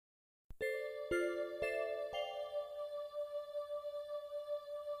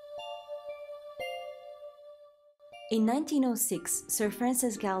In 1906, Sir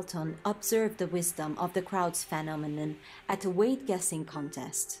Francis Galton observed the wisdom of the crowd's phenomenon at a weight-guessing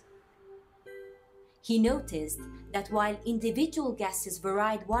contest. He noticed that while individual guesses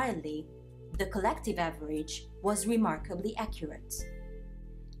varied wildly, the collective average was remarkably accurate.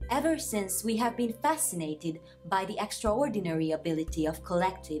 Ever since, we have been fascinated by the extraordinary ability of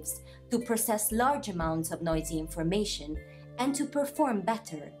collectives to process large amounts of noisy information and to perform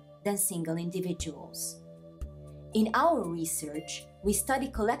better than single individuals. In our research, we study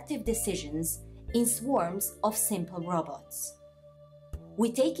collective decisions in swarms of simple robots.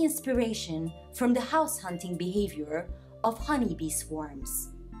 We take inspiration from the house hunting behavior of honeybee swarms.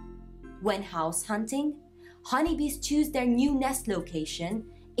 When house hunting, honeybees choose their new nest location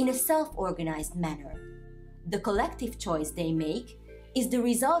in a self-organized manner. The collective choice they make is the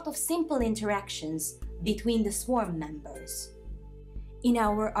result of simple interactions between the swarm members. In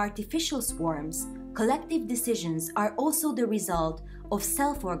our artificial swarms, collective decisions are also the result of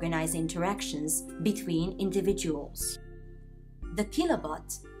self-organized interactions between individuals. The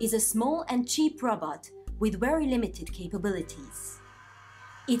Kilobot is a small and cheap robot with very limited capabilities.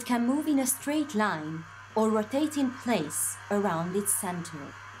 It can move in a straight line or rotate in place around its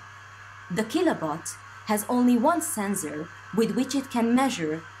center. The Kilobot has only one sensor with which it can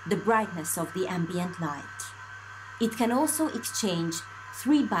measure the brightness of the ambient light. It can also exchange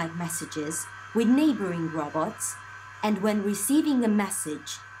 3-byte messages with neighboring robots, and when receiving a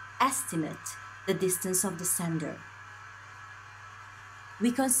message, estimate the distance of the sender.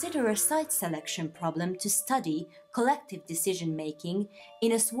 We consider a site selection problem to study collective decision-making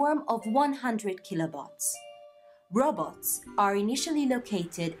in a swarm of 100 kilobots. Robots are initially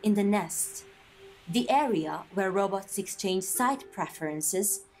located in the nest, the area where robots exchange site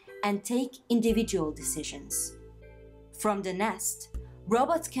preferences and take individual decisions. From the nest,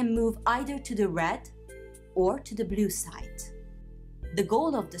 robots can move either to the red or to the blue site. The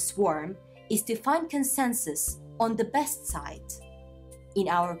goal of the swarm is to find consensus on the best site, in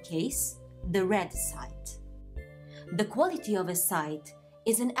our case, the red site. The quality of a site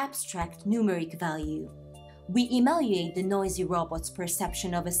is an abstract numeric value. We evaluate the noisy robot's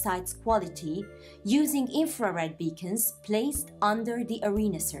perception of a site's quality using infrared beacons placed under the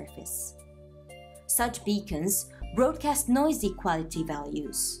arena surface. Such beacons broadcast noisy quality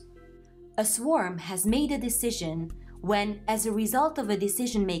values. A swarm has made a decision when, as a result of a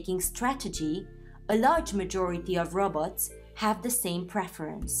decision-making strategy, a large majority of robots have the same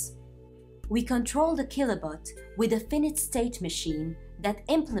preference. We control the Kilobot with a finite-state machine that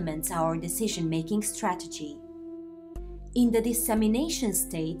implements our decision-making strategy. In the dissemination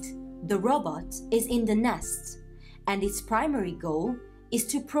state, the robot is in the nest, and its primary goal is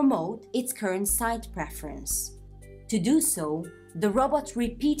to promote its current site preference. To do so, the robot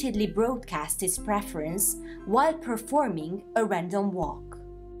repeatedly broadcasts its preference while performing a random walk.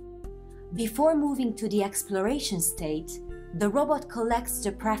 Before moving to the exploration state, the robot collects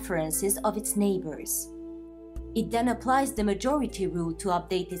the preferences of its neighbors. It then applies the majority rule to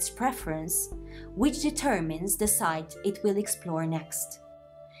update its preference, which determines the site it will explore next.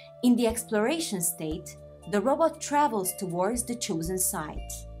 In the exploration state, the robot travels towards the chosen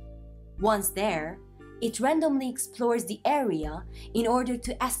site. Once there, it randomly explores the area in order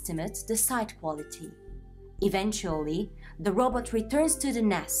to estimate the site quality. Eventually, the robot returns to the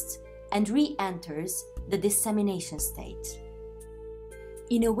nest and re-enters the dissemination state.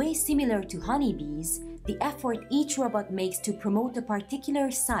 In a way similar to honeybees, the effort each robot makes to promote a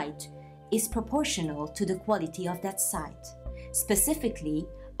particular site is proportional to the quality of that site. Specifically,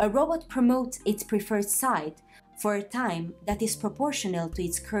 a robot promotes its preferred site for a time that is proportional to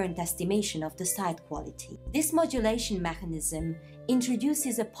its current estimation of the site quality. This modulation mechanism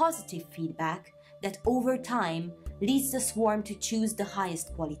introduces a positive feedback that over time leads the swarm to choose the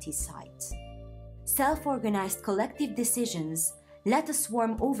highest quality site. Self-organized collective decisions let a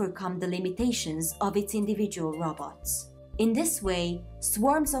swarm overcome the limitations of its individual robots. In this way,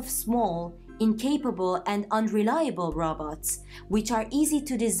 swarms of small, incapable and unreliable robots, which are easy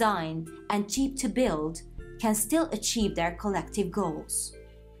to design and cheap to build, can still achieve their collective goals.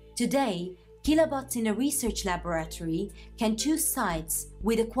 Today, Kilobots in a research laboratory can choose sites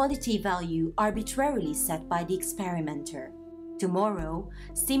with a quality value arbitrarily set by the experimenter. Tomorrow,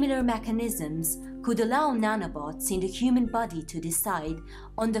 similar mechanisms could allow nanobots in the human body to decide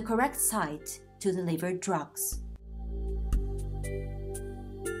on the correct site to deliver drugs.